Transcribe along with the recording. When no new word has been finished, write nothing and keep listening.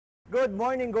Good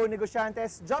morning, Go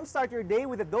Negosyantes! Jumpstart your day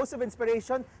with a dose of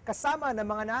inspiration kasama ng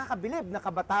mga nakakabilib na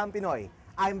kabataang Pinoy.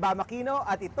 I'm Bam Aquino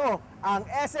at ito ang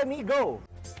SME Go!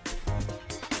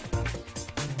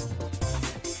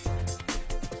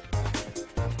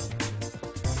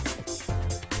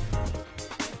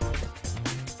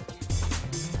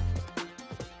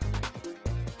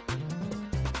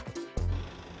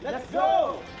 Let's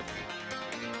go!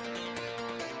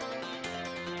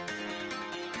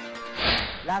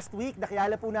 Last week,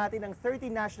 nakilala po natin ang 30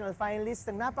 National Finalists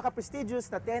ng napaka-prestigious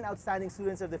na 10 Outstanding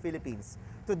Students of the Philippines.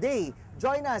 Today,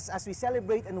 join us as we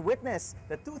celebrate and witness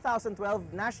the 2012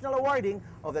 National Awarding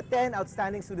of the 10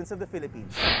 Outstanding Students of the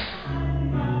Philippines.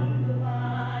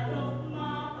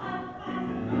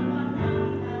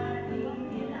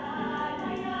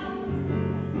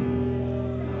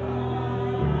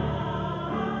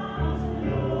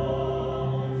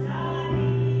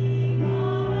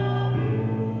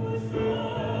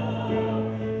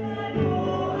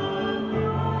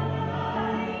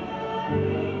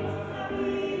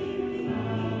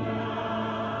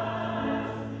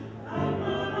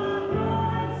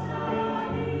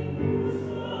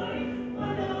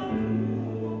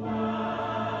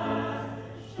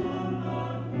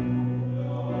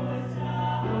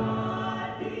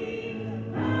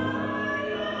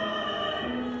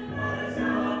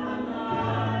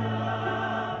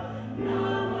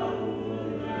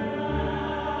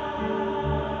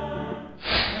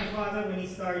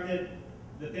 Started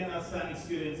the 10 outstanding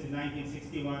students in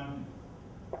 1961,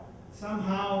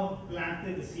 somehow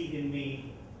planted the seed in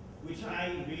me, which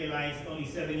I realized only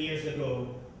 7 years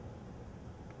ago,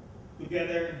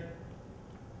 together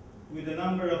with a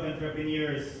number of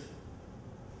entrepreneurs,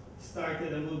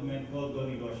 started a movement called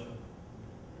Negosyo.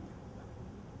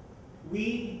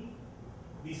 We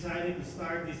decided to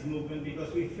start this movement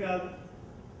because we felt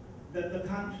that the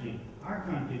country, our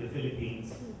country, the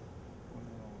Philippines,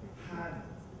 had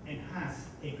and has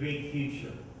a great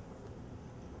future.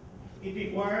 It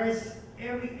requires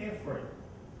every effort,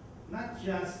 not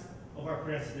just of our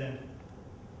president,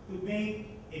 to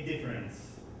make a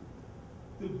difference,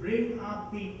 to bring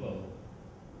up people,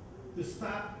 to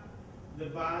stop the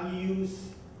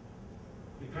values,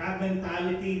 the crab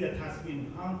mentality that has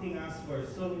been haunting us for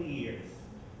so many years,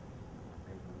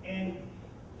 and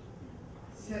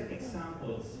set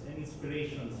examples and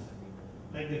inspirations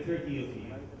like the 30 of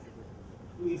you,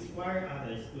 to inspire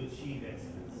others to achieve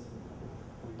excellence.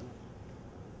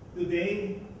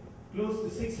 Today, close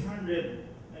to 600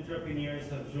 entrepreneurs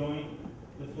have joined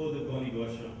the fold of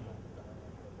Negosyo.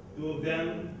 Two of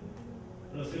them,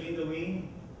 Rosalinda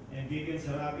Wing and Vivian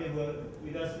Sarabia, who are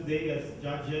with us today as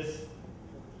judges,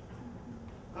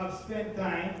 have spent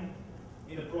time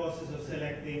in the process of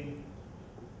selecting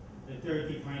the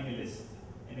 30 finalists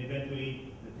and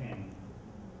eventually the 10.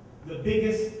 The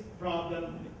biggest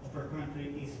problem of our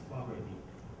country is poverty.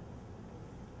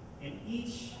 And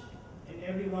each and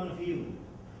every one of you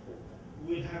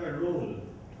will have a role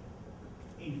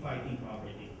in fighting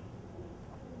poverty.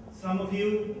 Some of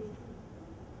you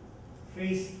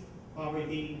face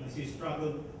poverty as you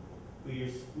struggle with your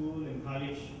school and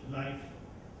college life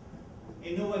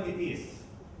and know what it is.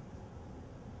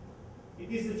 It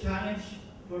is the challenge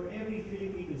for every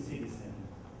Filipino citizen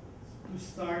to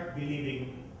start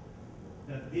believing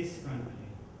that this country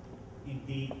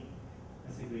indeed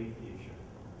has a great future.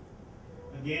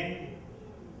 Again,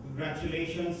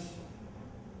 congratulations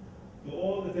to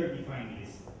all the 30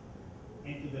 finalists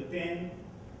and to the 10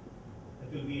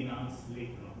 that will be announced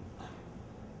later on.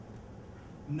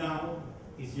 Now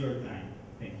is your time.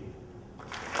 Thank you.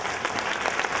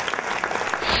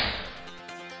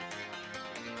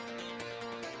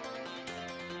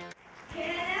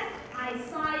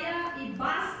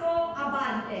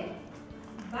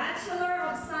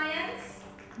 Bachelor of Science,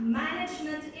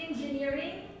 Management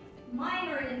Engineering,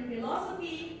 minor in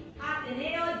Philosophy,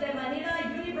 Ateneo de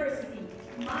Manila University.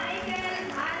 Michael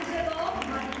Angelo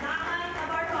Magnacan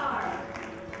Abarcar,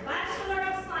 Bachelor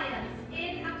of Science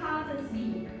in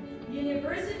Accountancy,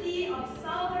 University of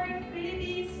Southern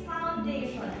Philippines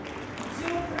Foundation.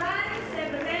 Jufran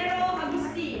Severo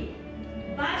Agustin,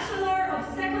 Bachelor of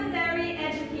Secondary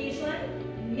Education,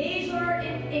 major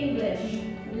in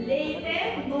English.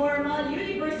 Leyte Normal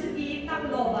University,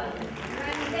 Tacloban.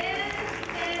 Randel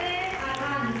Tere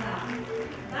Aranza,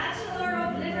 Bachelor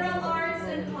of Liberal Arts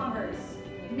and Commerce,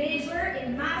 major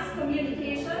in Mass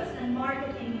Communications and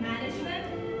Marketing Management,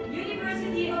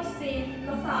 University of St.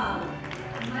 Casal.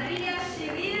 Maria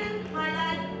Cheryl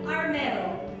Halad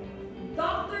Armero,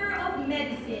 Doctor of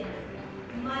Medicine,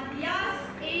 Matias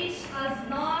H.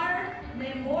 Aznar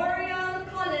Memorial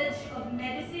College of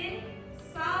Medicine,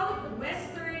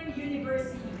 Southwestern University.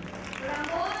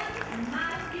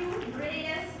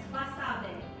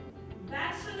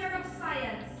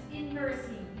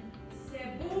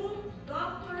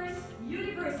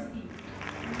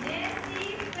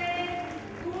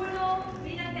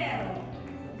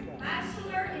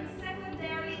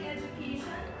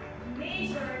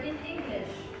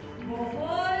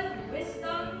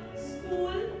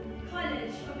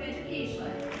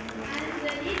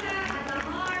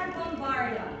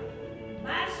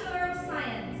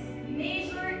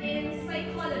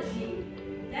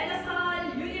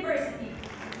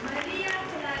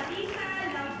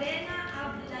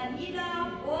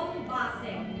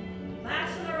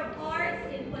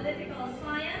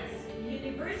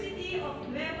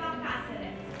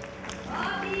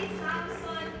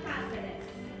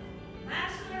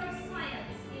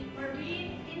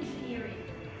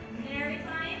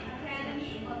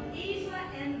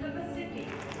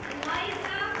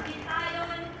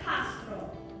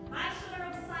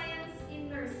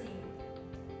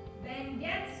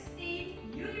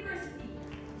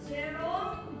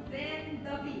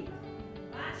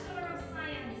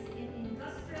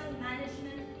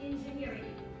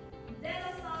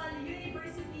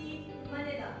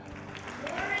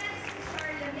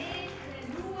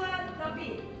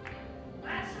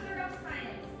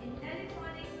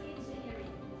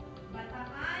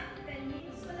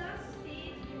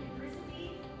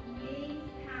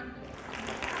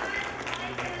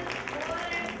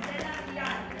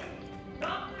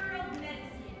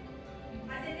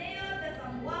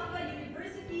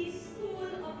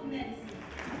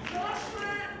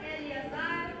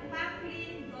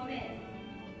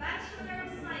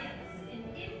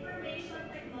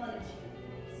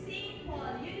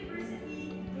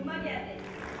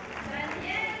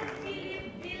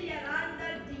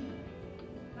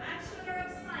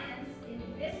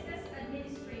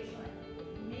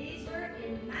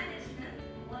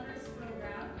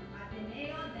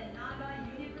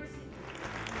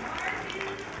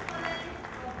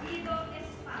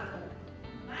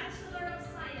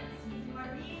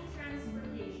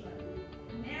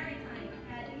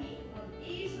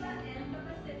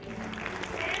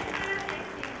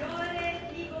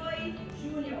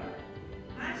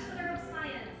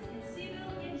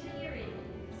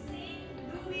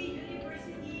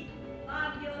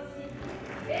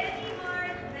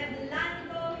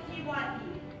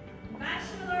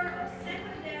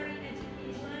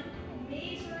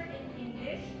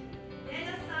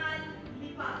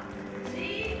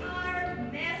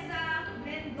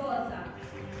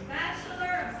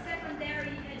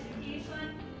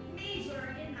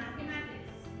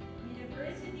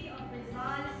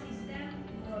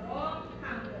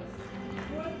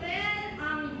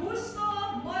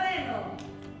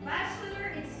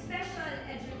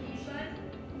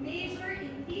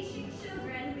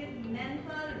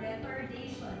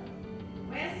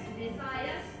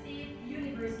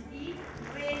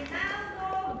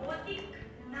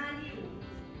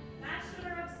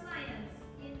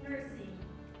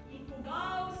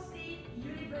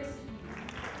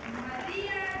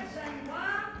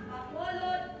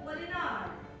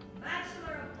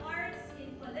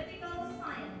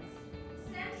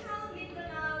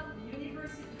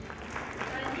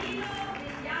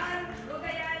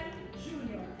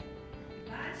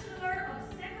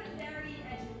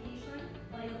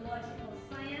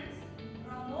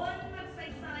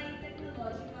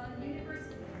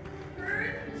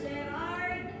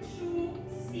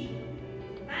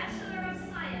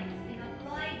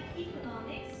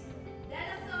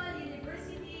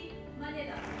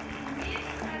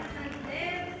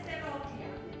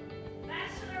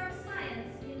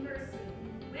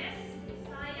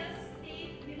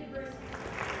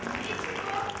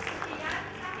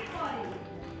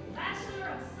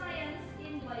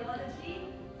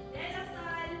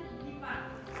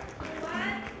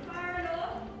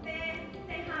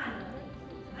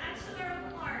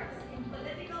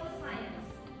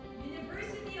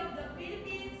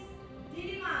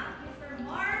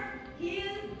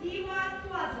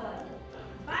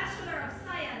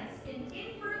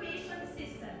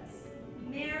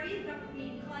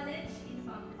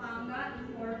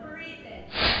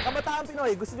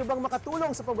 Pinoy, gusto nyo bang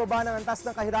makatulong sa pagbaba ng antas ng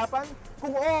kahirapan?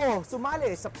 Kung oo,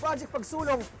 sumali sa Project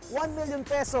Pagsulong 1 million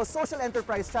peso Social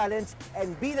Enterprise Challenge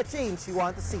and be the change you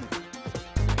want to see.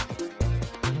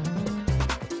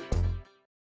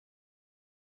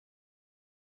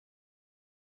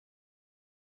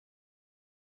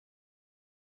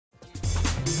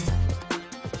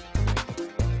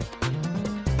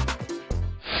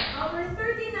 Our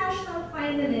 30 national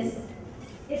finalists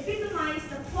epitomize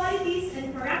the qualities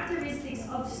and characteristics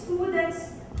of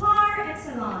students par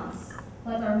excellence,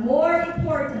 but are more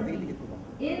importantly,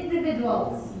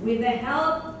 individuals with the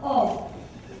help of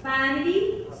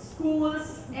family,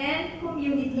 schools, and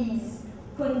communities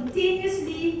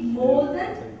continuously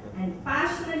molded and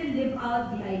passionately live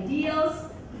out the ideals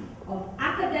of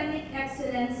academic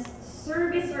excellence,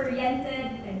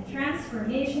 service-oriented and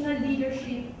transformational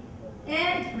leadership,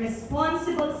 and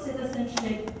responsible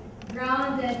citizenship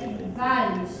grounded in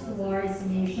values towards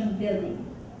nation building.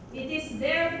 It is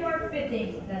therefore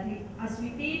fitting that as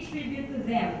we pay tribute to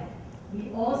them,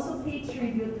 we also pay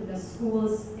tribute to the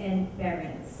schools and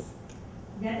parents.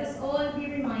 Let us all be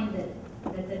reminded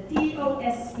that the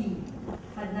TOSP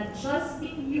had not just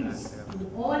been used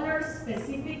to honor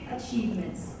specific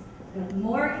achievements, but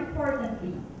more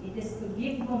importantly, it is to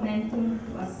give momentum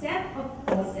to a set of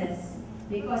causes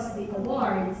because the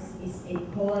awards is a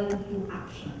call to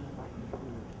action.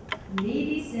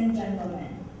 Ladies and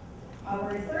gentlemen,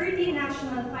 our 30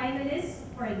 national finalists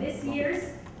for this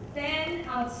year's 10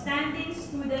 Outstanding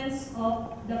Students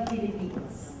of the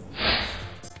Philippines.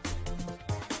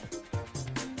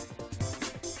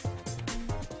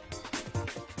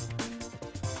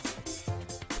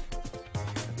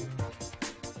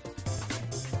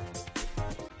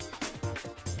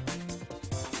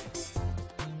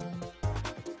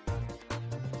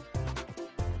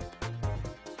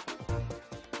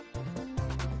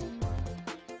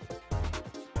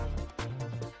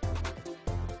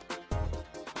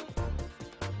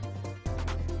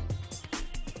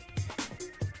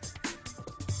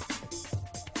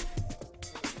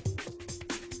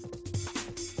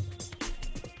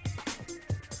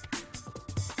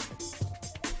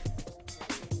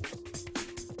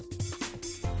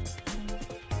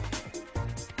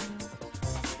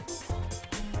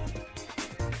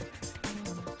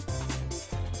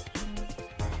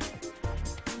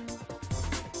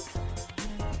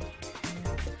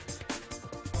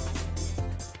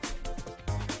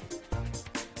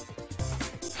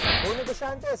 Go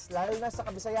Negosyantes, lalo na sa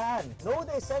Kabisayaan. Know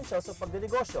the essentials of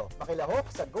pagdinegosyo. Makilahok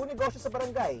sa Go Negosyo sa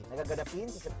Barangay. Nagaganapin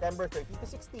sa September 30 to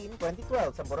 16,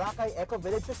 2012 sa Boracay Eco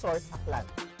Village Resort, Aklan.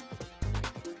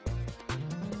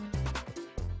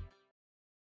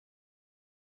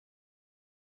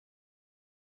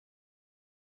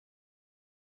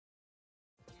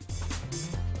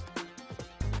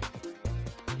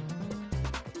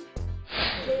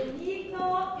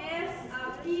 Benigno S.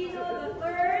 Aquino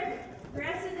III,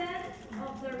 President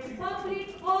of the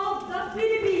Republic of the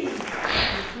Philippines.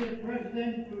 Mr.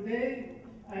 President, today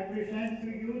I present to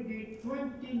you the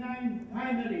 29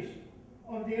 finalists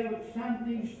of the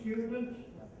outstanding students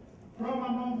from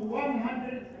among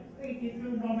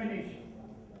 182 nominees,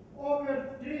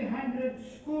 over 300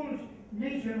 schools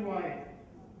nationwide,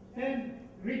 10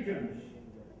 regions.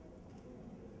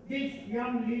 These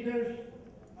young leaders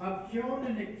have shown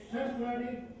an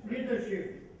exemplary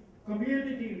leadership,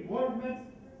 community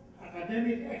involvement,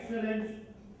 academic excellence,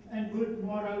 and good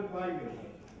moral values.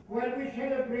 While we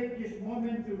celebrate this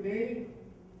moment today,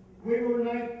 we would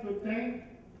like to thank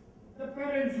the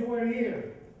parents who are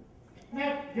here,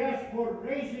 not just for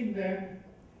raising them,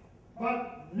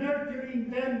 but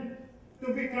nurturing them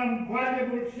to become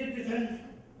valuable citizens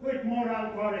with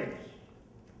moral courage.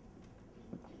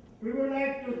 We would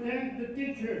like to thank the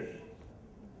teachers,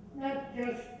 not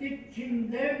just teaching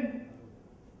them,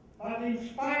 but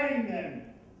inspiring them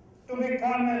to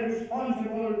become a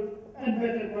responsible and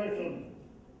better person.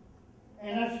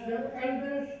 And as the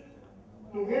elders,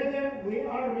 together we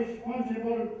are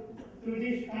responsible to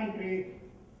this country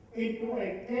into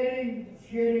a caring,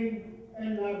 sharing,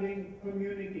 and loving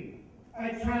community.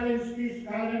 I challenge these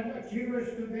gallant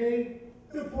achievers today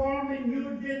to form a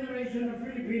new generation of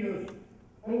Filipinos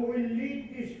who will lead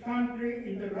this country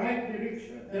in the right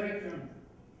direction.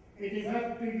 It is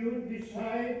up to you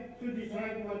to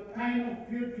decide what kind of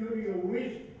future you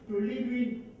wish to live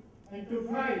in and to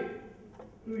fight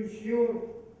to ensure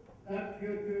that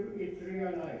future is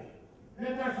realized.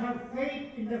 Let us have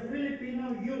faith in the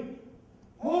Filipino youth,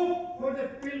 hope for the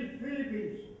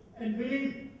Philippines, and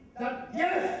believe that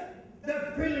yes,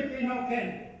 the Filipino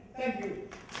can. Thank you.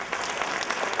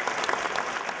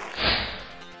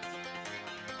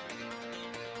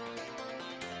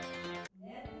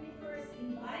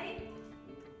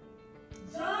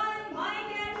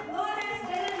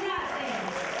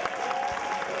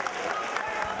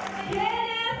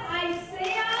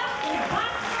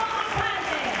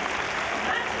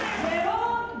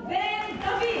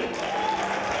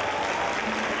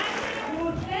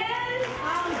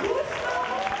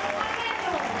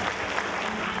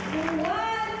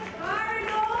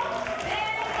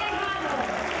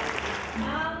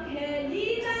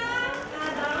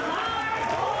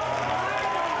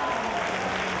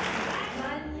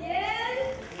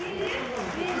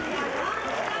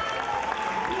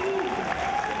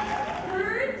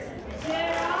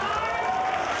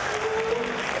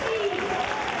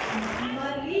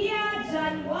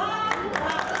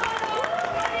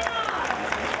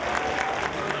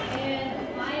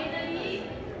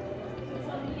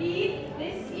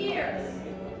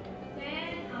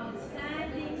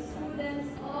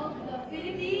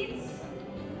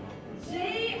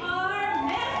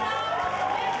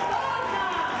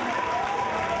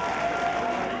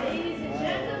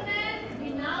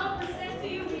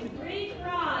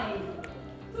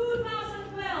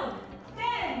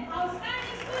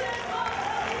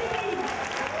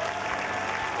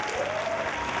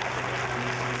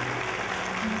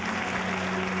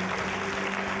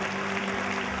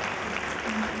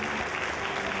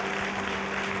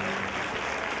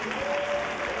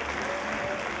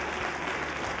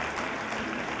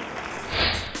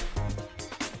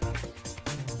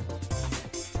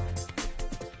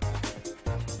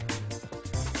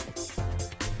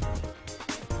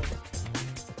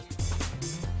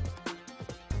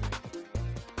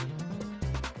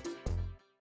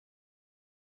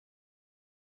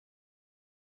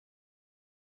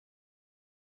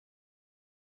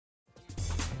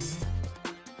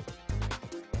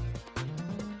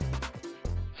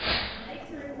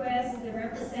 request the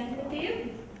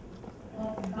representative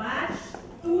of batch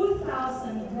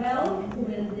 2012 who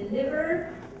will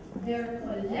deliver their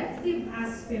collective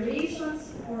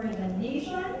aspirations for the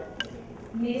nation,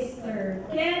 Mr.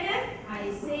 Kenneth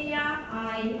Isaiah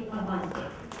I. Abante.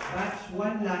 Batch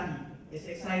 1 Lahi is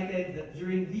excited that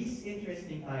during these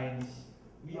interesting times,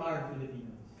 we are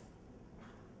Filipinos.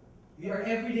 We are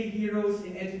everyday heroes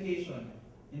in education,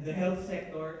 in the health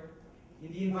sector,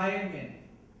 in the environment,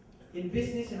 in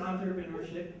business and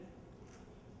entrepreneurship,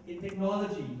 in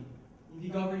technology, in the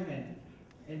government,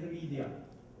 and the media.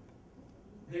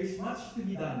 There is much to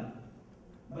be done,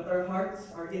 but our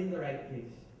hearts are in the right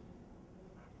place.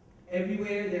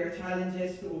 Everywhere there are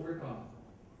challenges to overcome.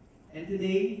 And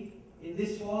today, in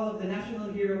this hall of the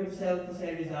national hero himself,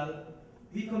 Jose Rizal,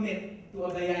 we commit to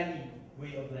a Bayani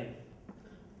way of life.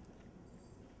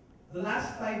 The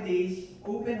last 5 days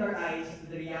opened our eyes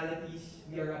to the realities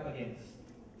we are up against.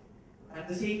 At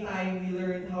the same time, we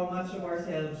learned how much of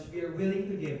ourselves we are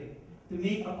willing to give to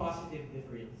make a positive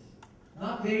difference.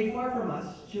 Not very far from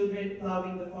us, children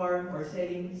plowing the farm or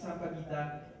selling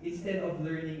sampagita instead of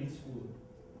learning in school.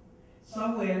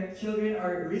 Somewhere, children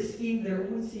are risking their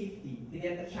own safety to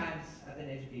get a chance at an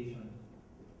education.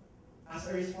 As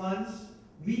a response,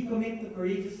 we commit to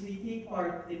courageously take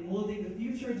part in molding the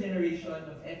future generation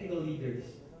of ethical leaders,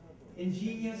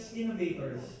 ingenious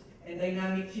innovators, and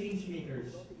dynamic change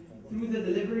makers through the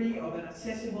delivery of an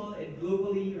accessible and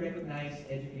globally recognized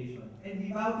education. And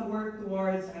we vow to work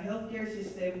towards a healthcare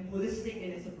system holistic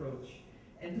in its approach,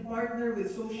 and to partner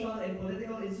with social and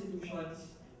political institutions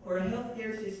for a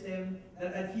healthcare system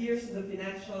that adheres to the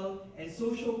financial and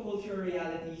socio-cultural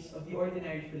realities of the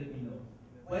ordinary Filipino.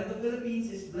 While the Philippines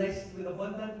is blessed with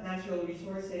abundant natural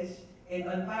resources and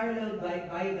unparalleled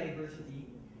biodiversity,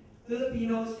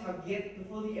 Filipinos have yet to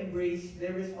fully embrace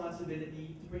their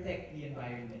responsibility to protect the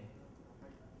environment.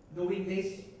 Knowing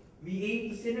this, we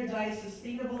aim to synergize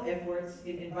sustainable efforts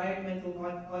in environmental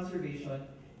conservation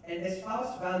and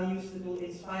espouse values that will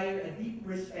inspire a deep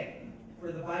respect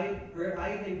for the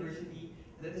biodiversity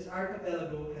that this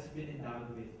archipelago has been endowed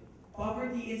with.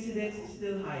 Poverty incidence is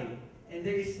still high, and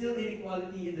there is still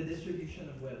inequality in the distribution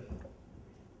of wealth.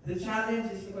 The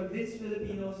challenge is to convince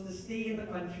Filipinos to stay in the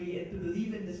country and to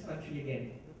believe in this country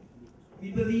again.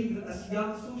 We believe that as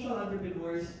young social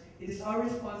entrepreneurs, it is our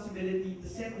responsibility to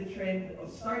set the trend of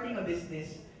starting a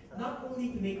business not only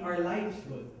to make our lives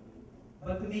good,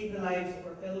 but to make the lives of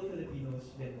our fellow Filipinos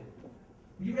better.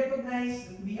 We recognize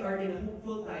that we are in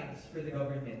hopeful times for the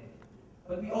government,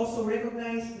 but we also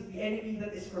recognize that the enemy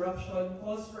that is corruption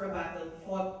calls for a battle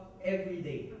fought every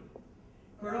day.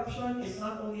 Corruption is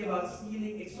not only about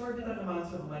stealing exorbitant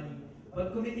amounts of money,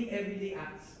 but committing everyday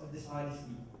acts of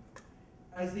dishonesty.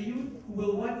 As the youth who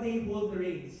will one day hold the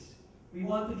reins, we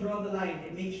want to draw the line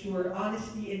and make sure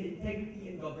honesty and integrity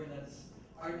in governance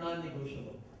are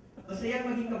non-negotiable. Masayang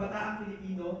maging kabataang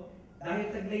Pilipino dahil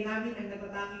taglay namin ang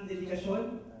natatanging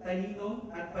dedikasyon,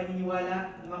 talino at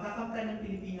paniniwala na makakamtan ng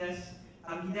Pilipinas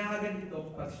ang hinahagad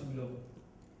nitong pagsulong.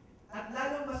 At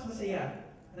lalong mas masaya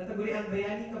na taguri ang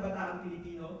bayaning kabataang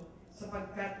Pilipino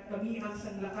sapagkat kami ang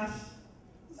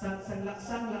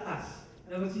sanglaksang lakas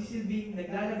na magsisilbing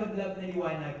naglalagablab na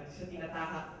liwanag sa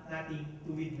tinatahak nating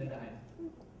tuwid na daan.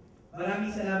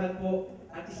 Maraming salamat po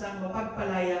at isang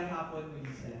mapagpalayang hapon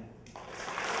muli sa lahat.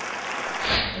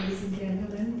 Ladies and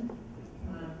gentlemen,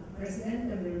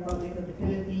 President of the Republic of the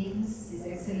Philippines, His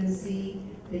Excellency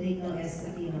Benigno S.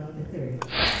 Aquino III.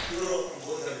 Siguro, ang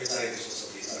buong nag-design gusto sa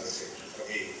visa kasi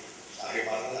kami, aking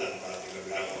patalan, parating na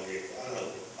ginagawa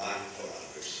ng man for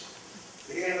others.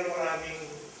 Binigyan na maraming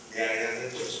biyaya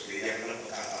ng Diyos, binigyan na ng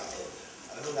pagkakataon.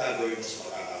 Anong gagawin mo sa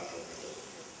pagkakataon ito?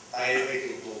 Tayo ay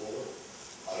tutuko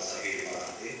para sa sarili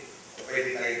natin, o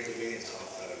pwede tayong tumingin sa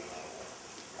kapatalan ng awa.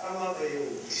 Tama kayo,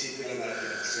 isipin lang natin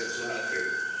ang kasenso natin,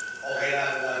 o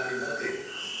kailangan natin.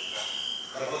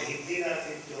 Kapag hindi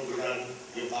natin tinugunan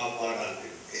yung kapwa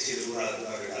natin, sinigurado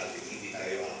na rin natin, hindi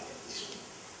tayo mismo.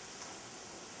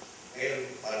 Ngayon,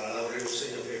 pananaw rin ko sa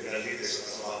inyo, kayo binalite sa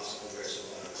kasama sa Kongreso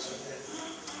mga nagsasabi.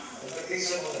 Pagdating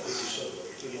sa mga desisyon,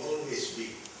 it will always be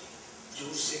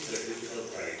choosing the difficult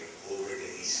right over the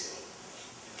easy one.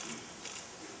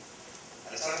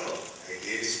 At sa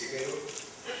idealistic kayo,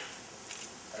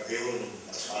 sabi ko nung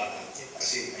mas bata,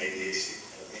 kasi idealistic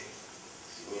kami.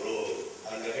 Siguro,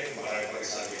 hanggang ngayon, marami pa rin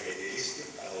sa amin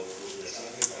idealistic, tawag po na sa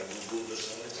amin, pag-bubudos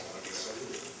na rin, tsaka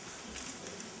magkasaludo.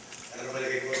 Ano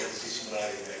malagay ko, nagsisimula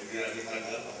rin na hindi namin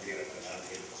tanggap, ang hirap na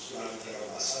natin. Gusto namin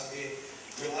talaga masabi,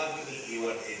 yung aming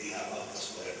iiwan ay di habang mas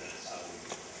maganda sa aming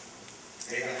iiwan.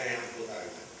 Kaya kakayahan po tayo.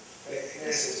 In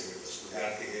essence,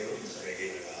 estudyante kayo, sa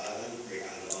kayo nag-aaral, may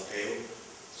kaalaman kayo.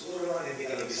 Siguro naman hindi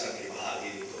ka nabisa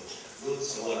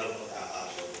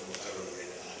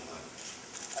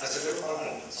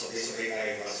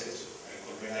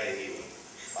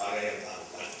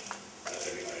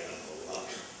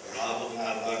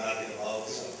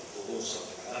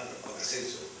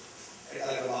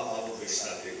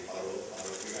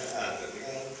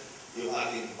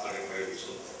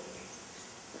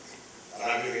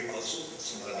lagi rin pagsubok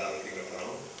sa mga darating na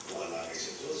panahon. Tiwala kayo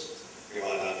sa Diyos,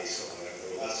 tiwala kayo sa mga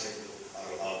nagtulasin,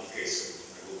 para umabot kayo sa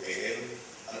nagugayero,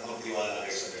 at magtiwala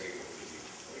kayo sa galing ng Pilipino.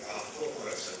 Ako,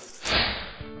 correction.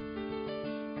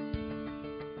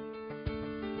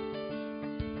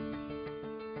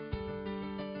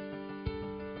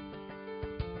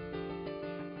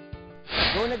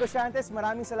 Go Negosyantes,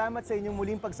 maraming salamat sa inyong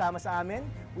muling pagsama sa amin.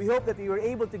 We hope that we were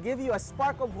able to give you a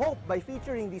spark of hope by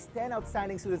featuring these 10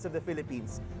 outstanding students of the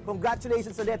Philippines.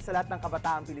 Congratulations ulit sa lahat ng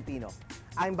kabataang Pilipino.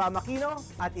 I'm Bam Aquino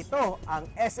at ito ang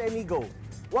SME Go.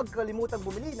 Huwag kalimutang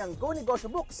bumili ng Go Negosyo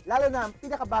books, lalo na ang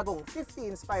pinakabagong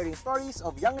 50 Inspiring Stories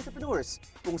of Young Entrepreneurs,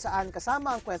 kung saan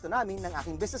kasama ang kwento namin ng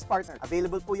aking business partner.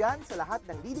 Available po yan sa lahat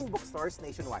ng leading bookstores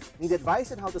nationwide. Need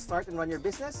advice on how to start and run your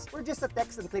business? We're just a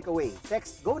text and click away.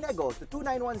 Text Go Nego to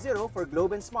 2910 for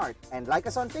Globe and Smart. And like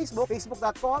us on Facebook,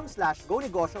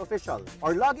 facebook.com/GoNegosyoOfficial.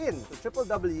 Or log in to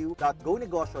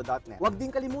www.gonegosyo.net. Huwag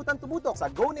din kalimutan tumutok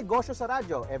sa Go Negosyo sa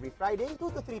radyo every Friday 2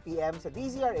 to 3 p.m. sa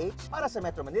DZRH para sa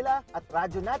Metro Manila at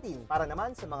radyo natin para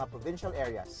naman sa mga provincial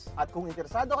areas. At kung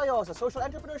interesado kayo sa social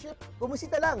entrepreneurship,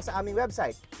 bumisita lang sa aming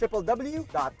website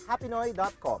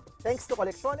www.happynoy.com. Thanks to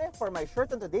Coleccione for my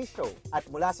shirt on today's show. At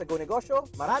mula sa Go Negosyo,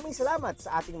 maraming salamat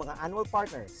sa ating mga annual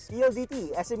partners: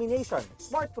 PLDT, SME Nation,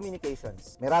 Smart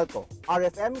Communications, Meralco,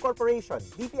 RFM Corporation,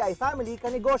 DPI Family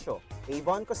Kanegosyo,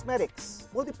 Avon Cosmetics,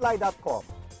 Multiply.com,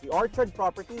 The Orchard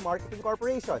Property Marketing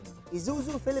Corporation,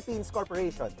 Isuzu Philippines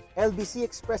Corporation, LBC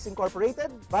Express Incorporated,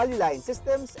 Value Line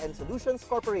Systems and Solutions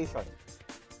Corporation.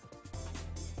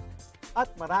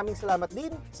 At maraming salamat din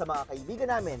sa mga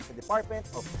kaibigan namin sa Department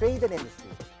of Trade and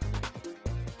Industry.